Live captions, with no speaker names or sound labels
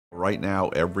Right now,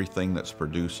 everything that's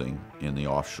producing in the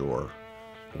offshore,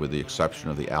 with the exception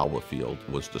of the Alba field,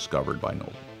 was discovered by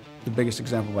Noble. The biggest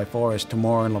example by far is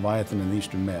Tamar and Leviathan in the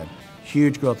Eastern Med.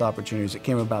 Huge growth opportunities that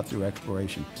came about through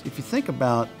exploration. If you think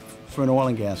about, for an oil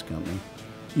and gas company,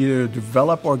 you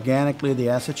develop organically the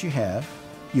assets you have,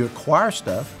 you acquire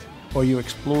stuff, or you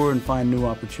explore and find new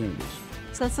opportunities.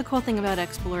 So that's the cool thing about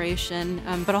exploration,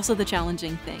 but also the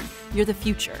challenging thing. You're the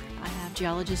future. I have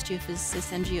geologists,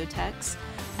 geophysicists, and geotechs,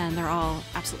 and they're all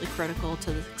absolutely critical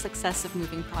to the success of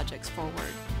moving projects forward.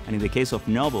 And in the case of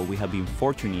Noble, we have been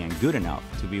fortunate and good enough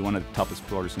to be one of the top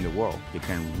explorers in the world. They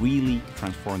can really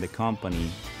transform the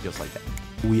company just like that.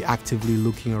 We actively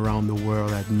looking around the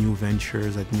world at new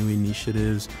ventures, at new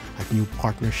initiatives, at new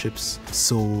partnerships,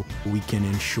 so we can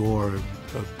ensure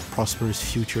a prosperous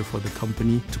future for the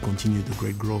company to continue the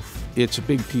great growth. It's a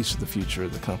big piece of the future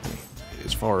of the company.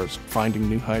 As far as finding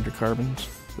new hydrocarbons,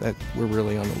 that we're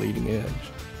really on the leading edge.